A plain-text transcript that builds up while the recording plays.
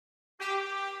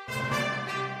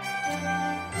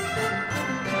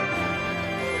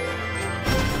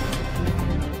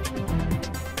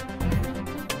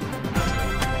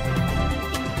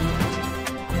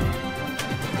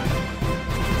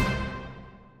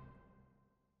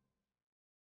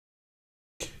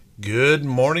Good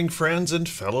morning, friends and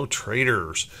fellow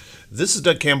traders. This is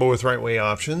Doug Campbell with Right Way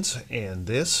Options, and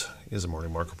this is a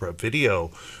morning market prep video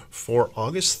for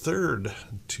August 3rd,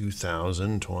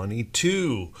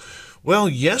 2022. Well,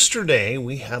 yesterday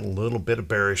we had a little bit of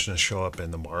bearishness show up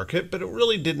in the market, but it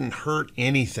really didn't hurt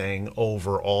anything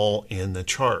overall in the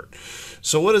chart.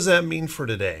 So what does that mean for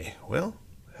today? Well,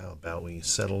 how about we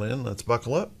settle in? Let's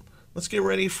buckle up. Let's get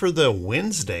ready for the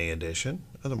Wednesday edition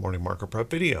of the morning market prep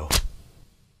video.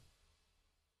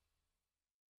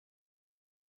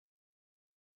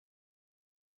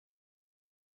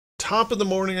 Top of the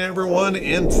morning, everyone,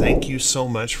 and thank you so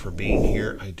much for being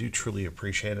here. I do truly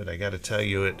appreciate it. I got to tell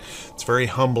you, it's very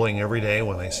humbling every day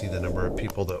when I see the number of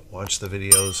people that watch the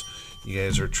videos. You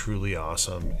guys are truly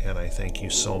awesome, and I thank you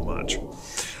so much.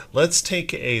 Let's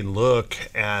take a look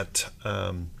at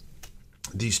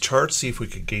these charts, see if we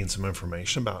could gain some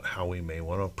information about how we may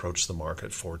want to approach the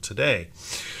market for today.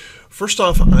 First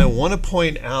off, I want to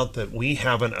point out that we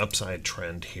have an upside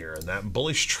trend here, and that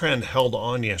bullish trend held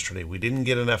on yesterday. We didn't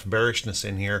get enough bearishness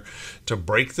in here to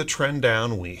break the trend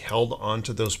down. We held on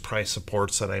to those price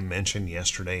supports that I mentioned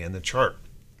yesterday in the chart.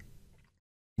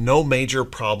 No major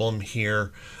problem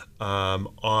here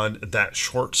on that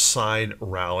short side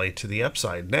rally to the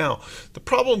upside. Now, the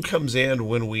problem comes in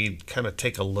when we kind of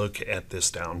take a look at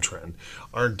this downtrend.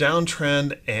 Our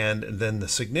downtrend and then the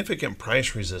significant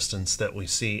price resistance that we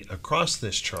see across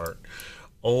this chart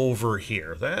over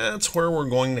here. That's where we're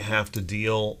going to have to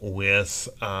deal with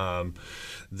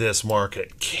this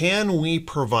market. Can we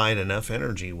provide enough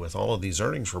energy with all of these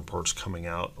earnings reports coming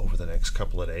out over the next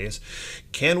couple of days?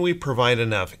 Can we provide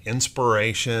enough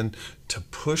inspiration to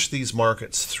push these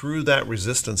markets through that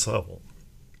resistance level?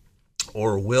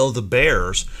 Or will the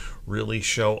bears really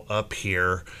show up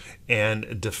here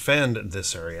and defend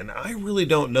this area? And I really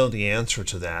don't know the answer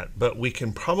to that, but we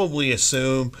can probably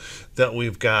assume that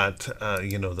we've got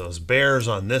those bears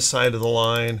on this side of the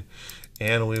line,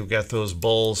 and we've got those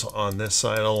bulls on this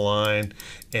side of the line,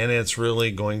 and it's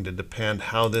really going to depend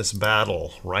how this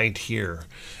battle right here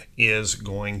is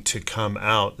going to come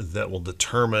out that will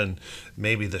determine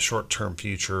maybe the short-term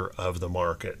future of the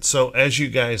market. So as you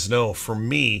guys know, for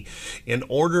me, in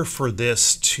order for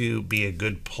this to be a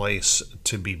good place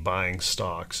to be buying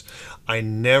stocks,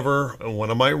 one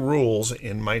of my rules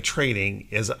in my trading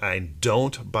is I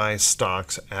don't buy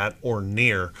stocks at or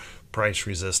near price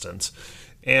resistance.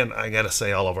 And I got to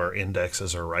say, all of our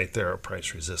indexes are right there at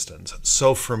price resistance.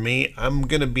 So for me, I'm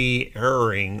going to be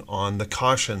erring on the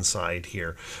caution side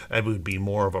here. I would be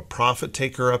more of a profit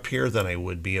taker up here than I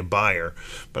would be a buyer.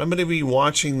 But I'm going to be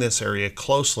watching this area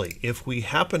closely. If we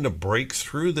happen to break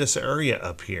through this area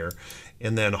up here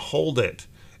and then hold it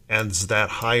as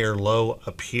that higher low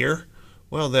up here,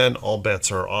 well, then all bets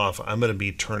are off. I'm going to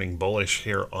be turning bullish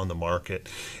here on the market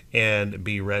and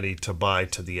be ready to buy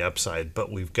to the upside.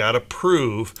 But we've got to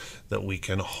prove that we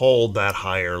can hold that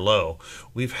higher low.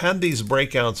 We've had these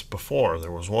breakouts before. There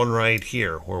was one right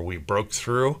here where we broke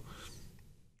through,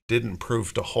 didn't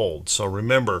prove to hold. So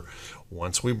remember,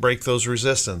 once we break those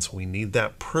resistance, we need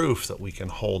that proof that we can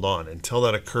hold on. Until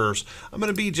that occurs, I'm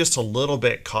going to be just a little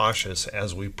bit cautious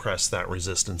as we press that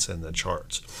resistance in the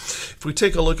charts. If we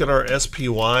take a look at our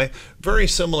SPY, very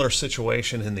similar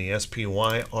situation in the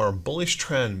SPY. Our bullish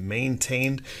trend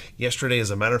maintained yesterday.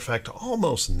 As a matter of fact,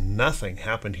 almost nothing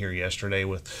happened here yesterday,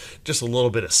 with just a little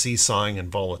bit of seesawing and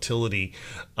volatility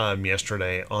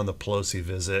yesterday on the Pelosi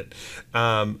visit.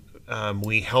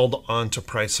 We held on to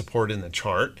price support in the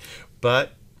chart,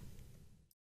 but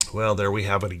well, there we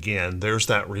have it again. There's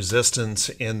that resistance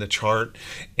in the chart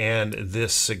and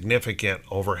this significant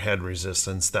overhead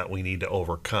resistance that we need to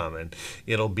overcome. And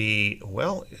it'll be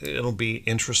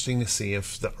interesting to see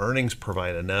if the earnings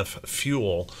provide enough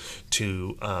fuel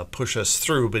to push us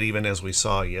through. But even as we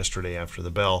saw yesterday after the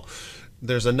bell,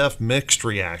 there's enough mixed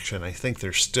reaction. I think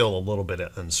there's still a little bit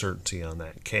of uncertainty on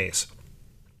that case.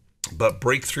 But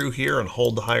break through here and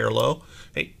hold the higher low,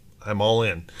 hey, I'm all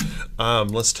in.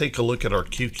 Let's take a look at our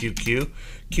QQQ.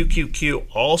 QQQ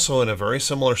also in a very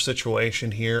similar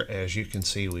situation here. As you can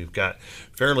see, we've got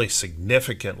fairly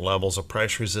significant levels of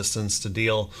price resistance to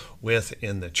deal with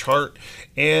in the chart,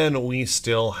 and we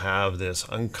still have this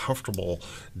uncomfortable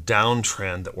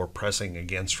downtrend that we're pressing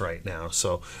against right now.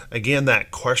 So again, that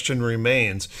question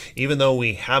remains, even though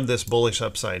we have this bullish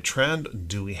upside trend,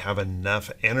 do we have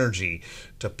enough energy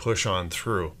to push on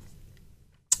through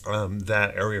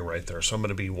that area right there? So I'm going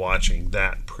to be watching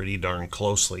that pretty darn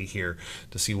closely here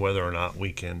to see whether or not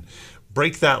we can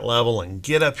break that level and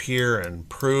get up here and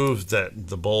prove that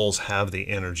the bulls have the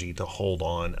energy to hold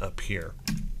on up here.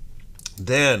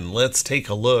 Then let's take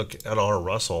a look at our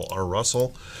Russell. Our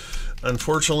Russell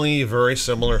unfortunately, very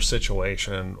similar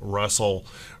situation. Russell,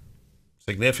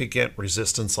 significant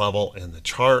resistance level in the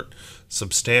chart,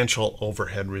 substantial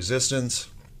overhead resistance.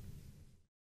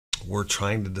 We're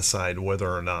trying to decide whether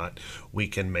or not we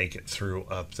can make it through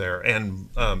up there.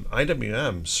 And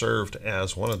IWM served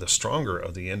as one of the stronger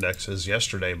of the indexes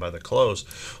yesterday by the close,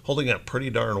 holding up pretty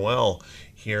darn well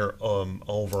here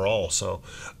overall. So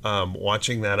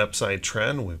watching that upside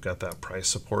trend, we've got that price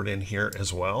support in here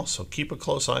as well. So keep a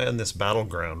close eye on this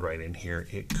battleground right in here.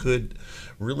 It could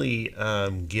really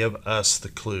give us the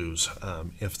clues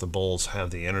if the bulls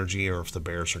have the energy or if the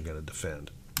bears are going to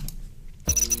defend.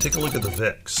 Take a look at the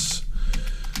VIX.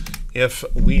 If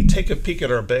we take a peek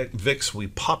at our VIX, we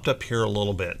popped up here a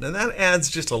little bit. Now that adds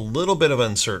just a little bit of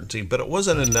uncertainty, but it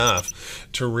wasn't enough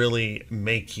to really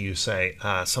make you say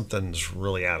something's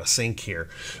really out of sync here.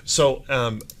 So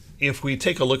if we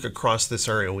take a look across this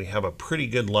area, we have a pretty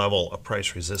good level of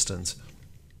price resistance.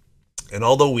 And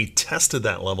although we tested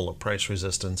that level of price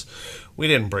resistance, we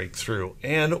didn't break through,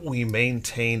 and we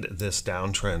maintained this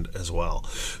downtrend as well.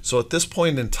 So at this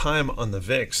point in time on the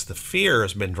VIX, the fear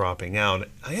has been dropping out.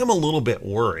 I am a little bit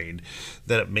worried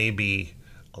that it may be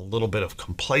a little bit of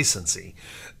complacency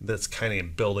that's kind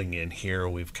of building in here.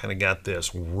 We've kind of got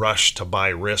this rush to buy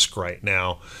risk right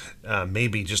now,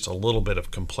 maybe just a little bit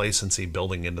of complacency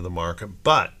building into the market.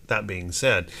 But that being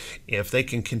said, if they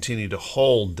can continue to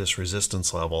hold this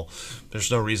resistance level, there's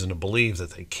no reason to believe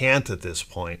that they can't at this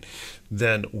point.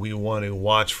 Then we want to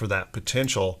watch for that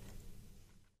potential.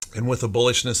 And with the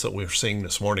bullishness that we're seeing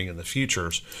this morning in the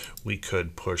futures, we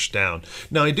could push down.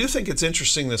 Now, I do think it's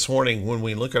interesting this morning when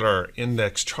we look at our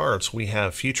index charts, we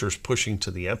have futures pushing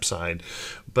to the upside.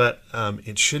 But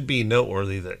it should be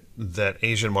noteworthy that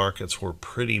Asian markets were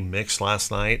pretty mixed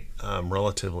last night,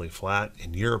 relatively flat,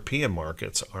 and European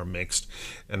markets are mixed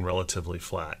and relatively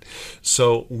flat.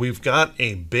 So we've got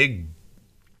a big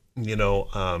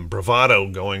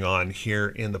bravado going on here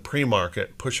in the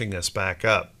pre-market, pushing us back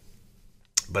up.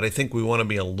 But I think we want to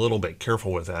be a little bit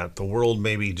careful with that. The world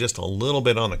may be just a little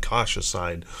bit on the cautious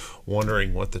side,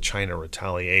 wondering what the China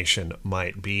retaliation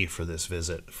might be for this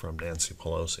visit from Nancy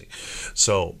Pelosi.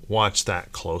 So watch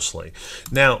that closely.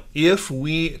 Now, if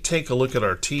we take a look at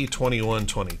our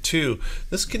T2122,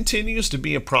 this continues to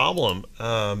be a problem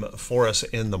for us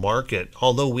in the market.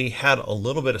 Although we had a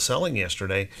little bit of selling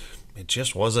yesterday, it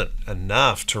just wasn't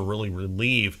enough to really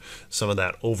relieve some of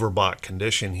that overbought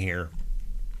condition here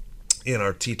in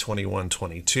our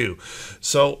T2122.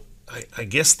 So I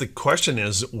guess the question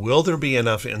is, will there be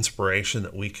enough inspiration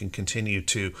that we can continue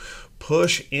to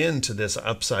push into this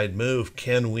upside move?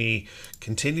 Can we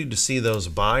continue to see those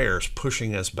buyers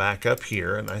pushing us back up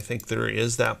here? And I think there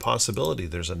is that possibility.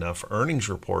 There's enough earnings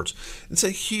reports. It's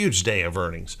a huge day of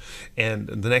earnings, and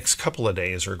the next couple of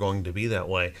days are going to be that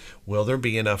way. Will there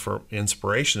be enough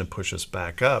inspiration to push us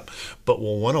back up? But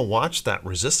we'll want to watch that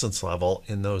resistance level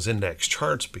in those index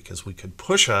charts, because we could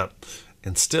push up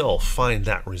and still find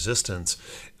that resistance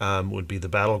would be the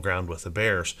battleground with the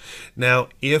bears. Now,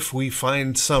 if we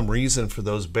find some reason for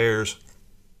those bears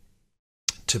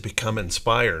to become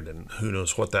inspired, and who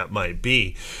knows what that might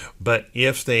be, but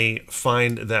if they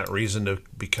find that reason to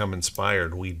become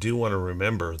inspired, we do want to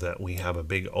remember that we have a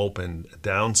big open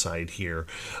downside here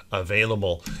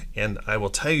available. And I will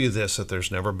tell you this, that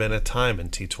there's never been a time in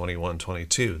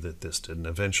T2122 that this didn't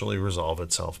eventually resolve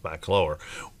itself back lower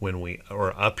when we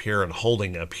are up here and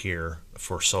holding up here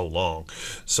for so long.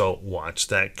 So watch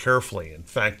that carefully. In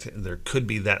fact, there could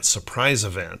be that surprise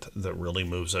event that really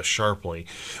moves us sharply.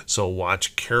 So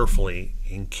watch carefully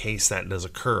in case that does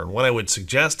occur. And what I would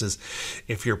suggest is,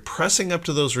 if you're pressing up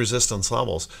to those resistance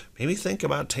levels, maybe think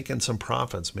about taking some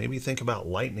profits. Maybe think about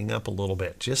lightening up a little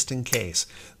bit, just in case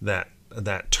that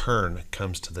turn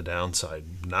comes to the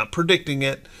downside. Not predicting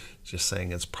it, just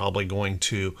saying it's probably going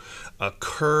to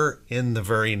occur in the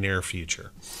very near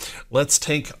future. Let's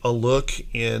take a look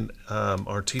in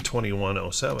our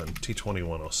T2107.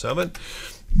 T2107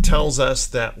 tells us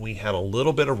that we had a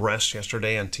little bit of rest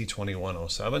yesterday on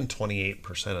T2107,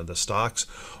 28% of the stocks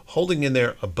holding in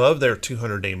there above their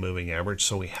 200-day moving average.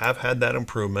 So we have had that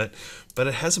improvement, but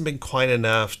it hasn't been quite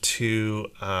enough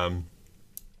to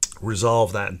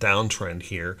resolve that downtrend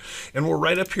here. And we're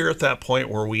right up here at that point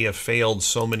where we have failed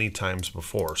so many times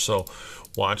before. So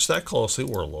watch that closely.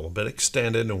 We're a little bit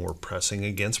extended and we're pressing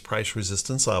against price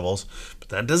resistance levels, but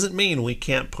that doesn't mean we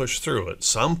can't push through. At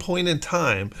some point in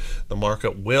time, the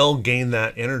market will gain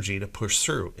that energy to push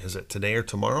through. Is it today or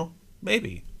tomorrow?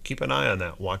 Maybe. Keep an eye on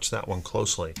that. Watch that one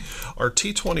closely. Our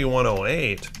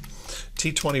T2108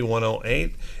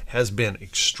 T2108 has been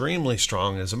extremely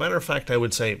strong. As a matter of fact, I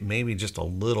would say maybe just a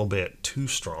little bit too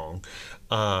strong.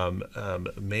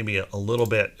 Maybe a little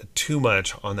bit too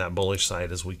much on that bullish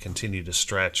side as we continue to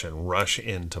stretch and rush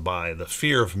in to buy. The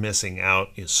fear of missing out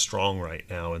is strong right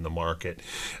now in the market,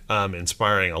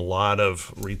 inspiring a lot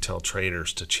of retail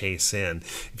traders to chase in.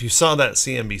 If you saw that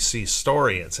CNBC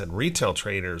story, it said retail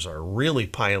traders are really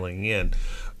piling in,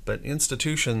 but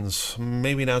institutions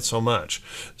maybe not so much.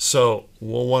 So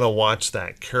we'll want to watch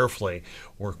that carefully.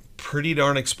 We're pretty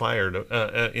darn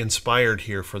inspired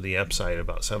here for the upside.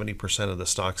 About 70% of the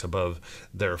stocks above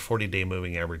their 40-day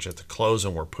moving average at the close,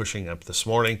 and we're pushing up this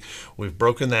morning. We've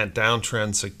broken that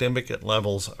downtrend, significant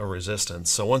levels of resistance.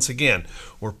 So once again,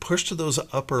 we're pushed to those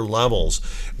upper levels.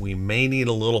 We may need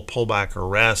a little pullback or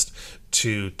rest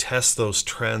to test those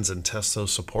trends and test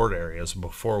those support areas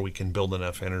before we can build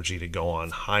enough energy to go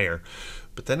on higher.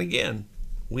 But then again,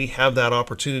 we have that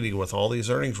opportunity with all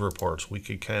these earnings reports. We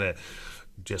could kind of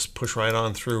just push right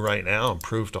on through right now and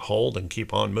prove to hold and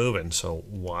keep on moving. So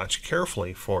watch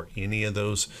carefully for any of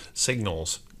those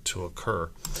signals to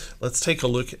occur. Let's take a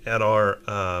look at our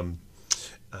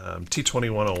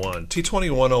T2101.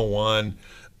 T2101,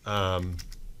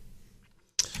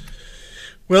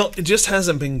 well, it just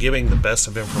hasn't been giving the best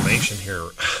of information here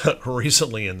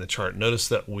recently in the chart. Notice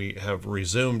that we have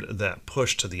resumed that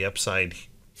push to the upside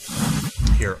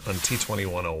here on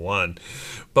T2101,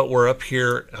 but we're up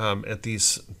here at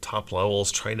these top levels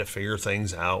trying to figure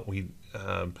things out,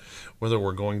 whether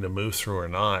we're going to move through or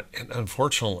not. And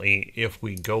unfortunately, if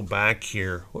we go back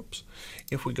here,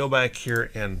 if we go back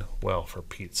here and, well, for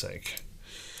Pete's sake,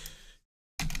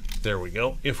 there we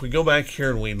go. If we go back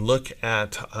here and we look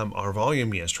at our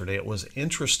volume yesterday, it was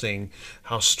interesting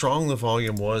how strong the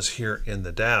volume was here in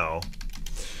the Dow.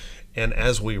 And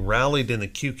as we rallied in the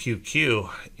QQQ,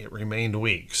 it remained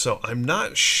weak. So I'm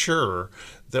not sure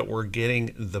that we're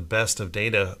getting the best of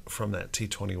data from that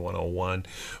T2101.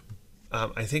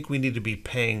 I think we need to be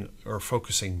paying or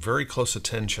focusing very close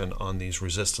attention on these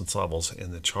resistance levels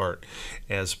in the chart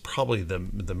as probably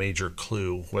the major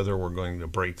clue whether we're going to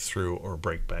break through or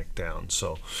break back down.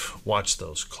 So watch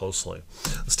those closely.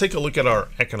 Let's take a look at our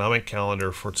economic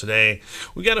calendar for today.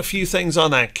 We got a few things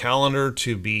on that calendar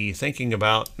to be thinking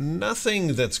about.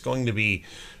 Nothing that's going to be,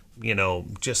 you know,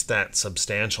 just that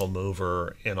substantial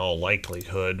mover in all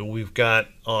likelihood. We've got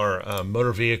our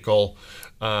motor vehicle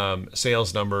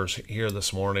sales numbers here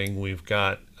this morning. We've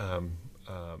got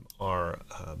our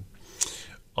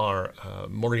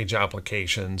mortgage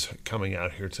applications coming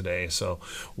out here today, so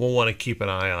we'll want to keep an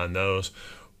eye on those.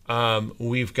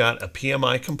 We've got a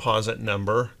PMI composite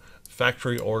number,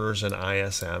 factory orders, and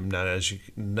ISM. Now,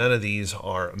 none of these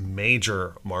are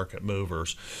major market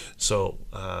movers, so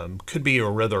could be a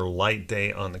rather light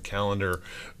day on the calendar.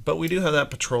 But we do have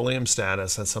that petroleum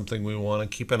status. That's something we want to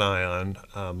keep an eye on.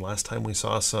 Last time we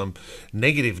saw some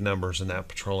negative numbers in that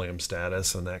petroleum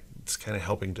status, and that's kind of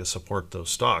helping to support those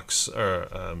stocks, or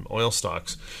oil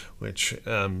stocks, which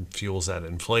fuels that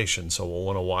inflation. So we'll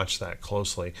want to watch that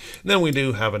closely. And then we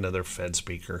do have another Fed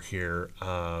speaker here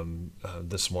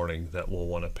this morning that we'll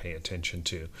want to pay attention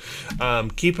to.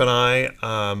 Keep an eye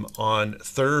on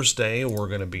Thursday. We're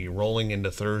going to be rolling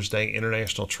into Thursday.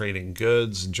 International trading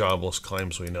goods, jobless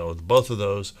claims. We know both of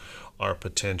those are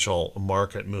potential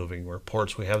market moving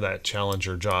reports. We have that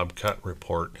Challenger job cut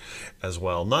report as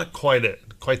well. Not quite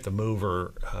the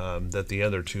mover that the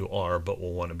other two are, but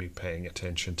we'll want to be paying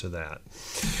attention to that.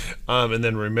 And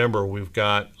then remember, we've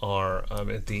got our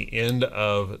at the end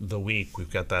of the week,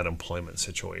 we've got that employment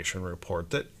situation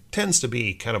report that tends to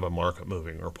be kind of a market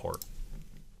moving report.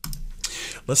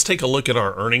 Let's take a look at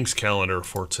our earnings calendar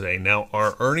for today. Now,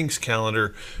 our earnings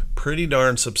calendar, pretty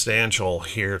darn substantial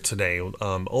here today.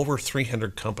 Over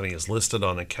 300 companies listed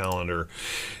on the calendar.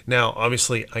 Now,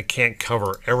 obviously, I can't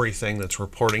cover everything that's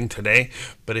reporting today,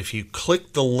 but if you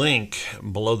click the link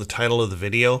below the title of the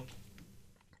video,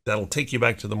 that'll take you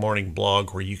back to the morning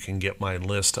blog where you can get my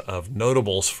list of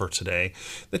notables for today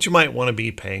that you might want to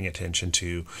be paying attention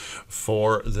to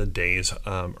for the day's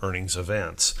earnings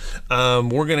events.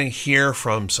 We're going to hear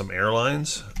from some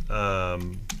airlines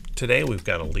today. We've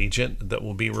got Allegiant that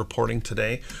will be reporting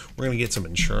today. We're going to get some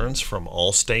insurance from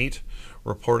Allstate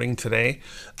reporting today.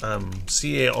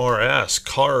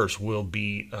 Cars will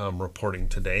be reporting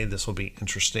today. This will be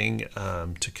interesting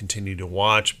to continue to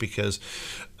watch because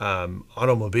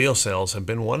automobile sales have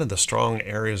been one of the strong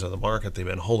areas of the market. They've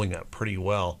been holding up pretty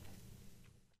well.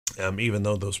 even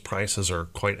though those prices are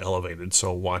quite elevated.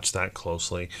 So watch that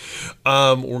closely.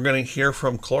 We're going to hear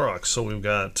from Clorox. So we've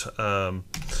got a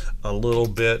little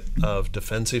bit of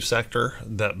defensive sector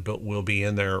that will be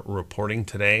in there reporting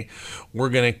today. We're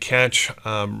going to catch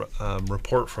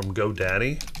report from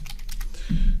GoDaddy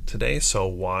today, so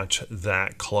watch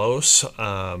that close.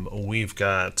 We've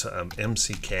got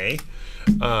MCK.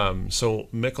 So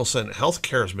Mickelson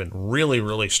Healthcare has been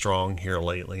really strong here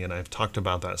lately, and I've talked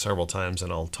about that several times,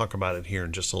 and I'll talk about it here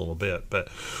in just a little bit. But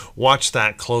watch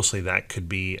that closely. That could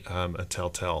be a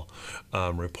telltale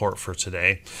report for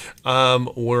today.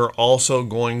 We're also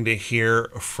going to hear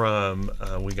from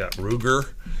we got Ruger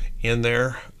in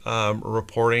there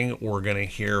reporting. We're going to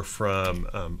hear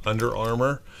from Under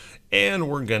Armour. And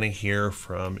we're going to hear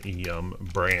from Yum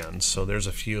Brands. So there's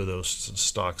a few of those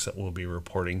stocks that we'll be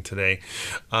reporting today.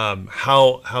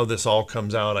 How this all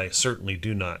comes out, I certainly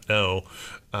do not know.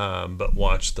 But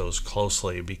watch those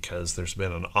closely, because there's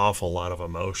been an awful lot of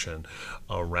emotion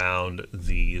around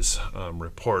these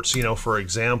reports. You know, for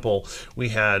example, we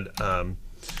had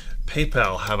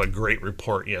PayPal have a great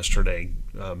report yesterday,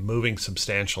 moving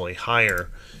substantially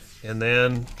higher. And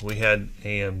then we had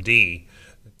AMD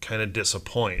kind of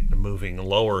disappoint, moving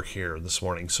lower here this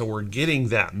morning. So we're getting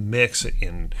that mix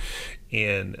in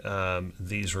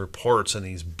these reports and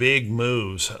these big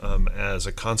moves as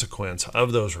a consequence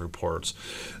of those reports.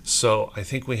 So I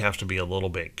think we have to be a little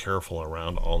bit careful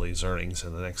around all these earnings,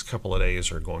 and the next couple of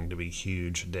days are going to be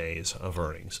huge days of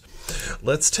earnings.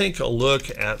 Let's take a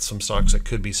look at some stocks that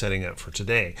could be setting up for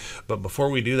today. But before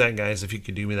we do that, guys, if you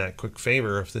could do me that quick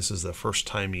favor, if this is the first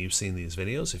time you've seen these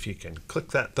videos, if you can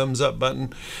click that thumbs up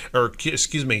button, or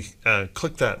excuse me,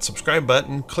 click that subscribe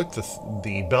button, click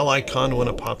the bell icon when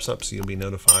it pops up so you'll be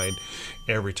notified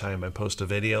every time I post a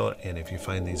video. And if you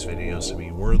find these videos to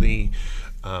be worthy,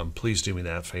 please do me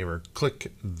that favor.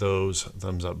 Click those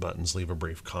thumbs up buttons, leave a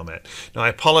brief comment. Now, I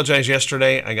apologize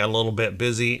yesterday. I got a little bit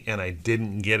busy and I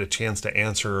didn't get a chance to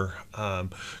answer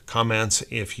comments.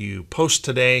 If you post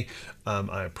today,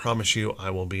 I promise you I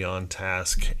will be on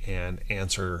task and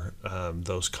answer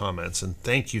those comments. And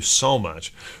thank you so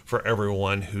much for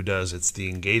everyone who does. It's the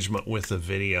engagement with the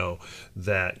video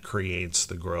that creates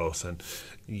the growth, and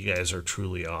you guys are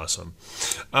truly awesome.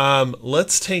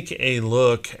 Let's take a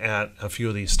look at a few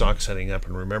of these stocks setting up.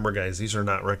 And remember, guys, these are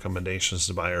not recommendations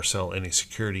to buy or sell any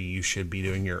security. You should be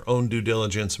doing your own due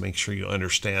diligence. Make sure you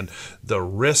understand the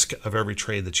risk of every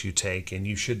trade that you take, and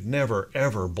you should never,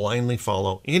 ever blindly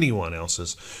follow anyone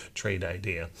else's trade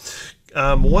idea.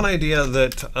 One idea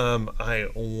that I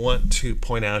want to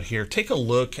point out here, take a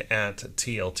look at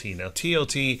TLT. Now,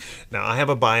 TLT, now I have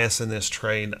a bias in this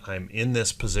trade. I'm in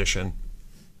this position.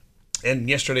 And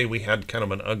yesterday we had kind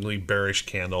of an ugly bearish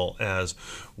candle as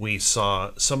we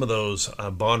saw some of those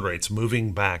bond rates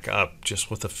moving back up, just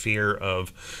with the fear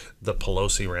of the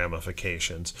Pelosi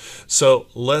ramifications. So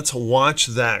let's watch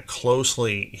that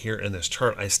closely here in this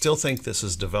chart. I still think this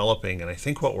is developing, and I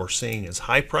think what we're seeing is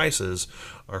high prices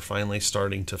are finally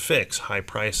starting to fix high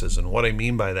prices. And what I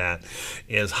mean by that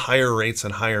is higher rates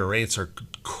and higher rates are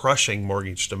crushing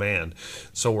mortgage demand.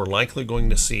 So we're likely going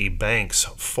to see banks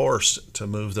forced to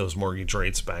move those mortgage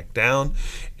rates back down,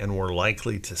 and we're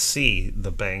likely to see the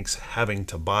banks having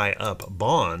to buy up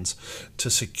bonds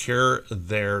to secure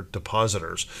their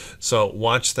depositors. So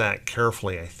watch that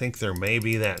carefully. I think there may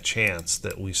be that chance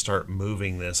that we start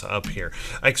moving this up here.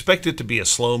 I expect it to be a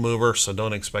slow mover, so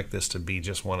don't expect this to be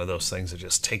just one of those things that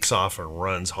just takes off and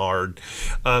runs hard.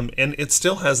 And it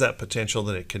still has that potential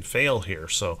that it could fail here.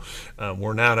 So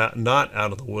we're not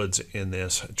out of the woods in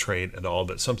this trade at all,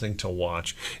 but something to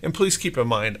watch. And please keep in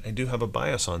mind, I do have a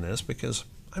bias on this because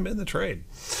I'm in the trade.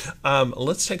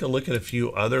 Let's take a look at a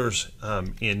few others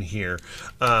in here.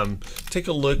 Take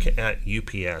a look at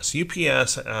UPS.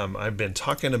 UPS, I've been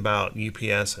talking about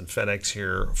UPS and FedEx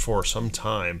here for some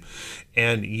time,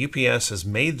 and UPS has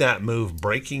made that move,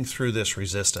 breaking through this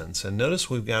resistance. And notice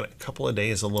we've got a couple of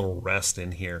days, a little rest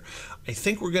in here. I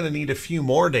think we're going to need a few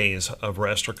more days of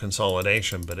rest or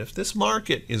consolidation, but if this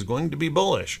market is going to be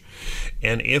bullish,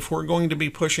 and if we're going to be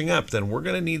pushing up, then we're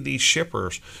going to need these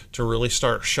shippers to really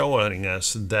start showing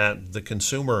us that the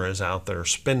consumer is out there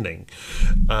spending.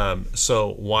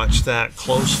 So watch that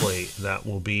closely. That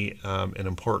will be an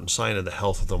important sign of the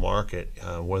health of the market,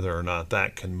 whether or not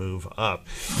that can move up.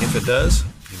 If it does,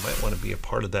 you might want to be a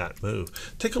part of that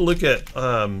move. Take a look at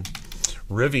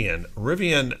Rivian.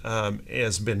 Rivian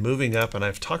has been moving up, and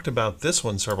I've talked about this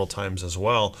one several times as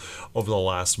well over the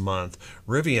last month.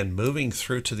 Rivian moving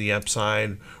through to the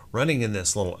upside. running in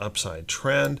this little upside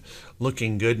trend,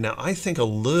 looking good. Now, I think a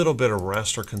little bit of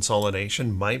rest or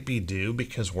consolidation might be due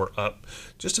because we're up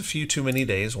just a few too many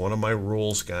days. One of my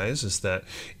rules, guys, is that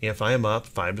if I'm up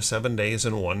 5 to 7 days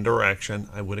in one direction,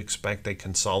 I would expect a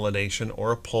consolidation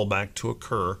or a pullback to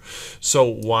occur. So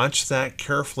watch that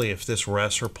carefully. If this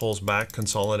rests or pulls back,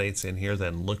 consolidates in here,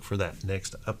 then look for that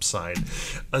next upside.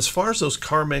 As far as those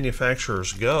car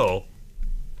manufacturers go,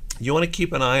 you want to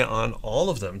keep an eye on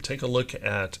all of them. Take a look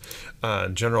at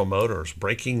General Motors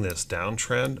breaking this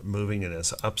downtrend, moving in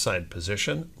this upside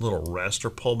position, little rest or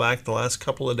pullback the last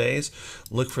couple of days.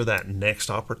 Look for that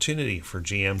next opportunity for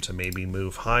GM to maybe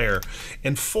move higher.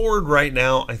 And Ford right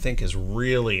now, I think, is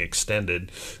really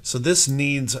extended. So this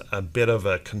needs a bit of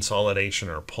a consolidation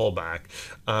or pullback.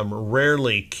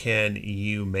 Rarely can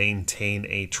you maintain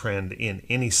a trend in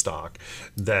any stock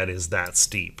that is that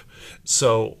steep.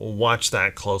 So watch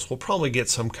that close. We'll probably get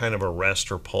some kind of a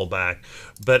rest or pullback,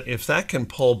 but if that can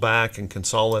pull back and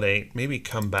consolidate, maybe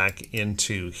come back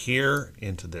into here,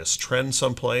 into this trend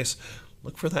someplace,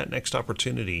 look for that next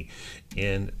opportunity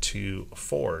into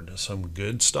Ford. Some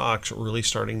good stocks really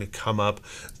starting to come up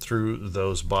through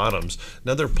those bottoms.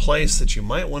 Another place that you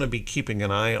might want to be keeping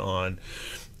an eye on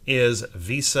is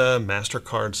Visa,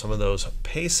 MasterCard, some of those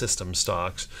pay system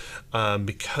stocks,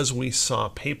 because we saw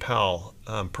PayPal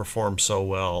perform so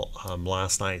well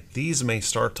last night. These may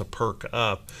start to perk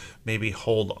up, maybe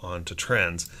hold on to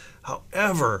trends.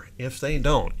 However, if they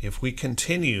don't, if we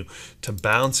continue to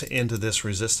bounce into this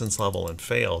resistance level and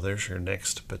fail, there's your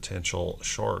next potential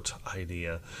short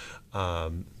idea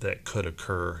that could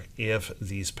occur if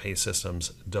these pay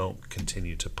systems don't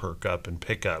continue to perk up and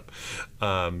pick up.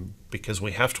 Because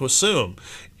we have to assume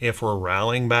if we're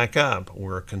rallying back up,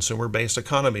 we're a consumer-based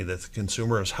economy, that the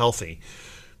consumer is healthy.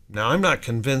 Now, I'm not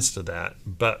convinced of that,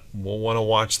 but we'll want to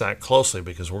watch that closely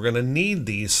because we're going to need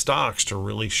these stocks to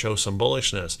really show some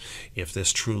bullishness if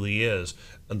this truly is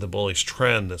the bullish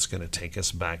trend that's going to take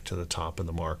us back to the top of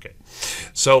the market.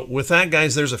 So with that,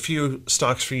 guys, there's a few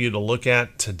stocks for you to look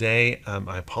at today.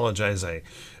 I apologize.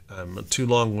 I'm too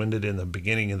long-winded in the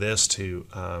beginning of this to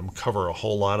cover a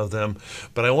whole lot of them,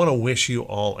 but I want to wish you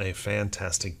all a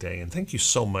fantastic day, and thank you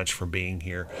so much for being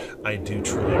here. I do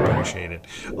truly appreciate it.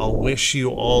 I'll wish you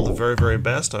all the very, very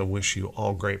best. I wish you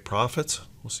all great profits.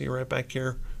 We'll see you right back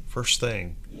here first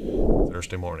thing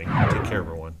Thursday morning. Take care,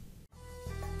 everyone.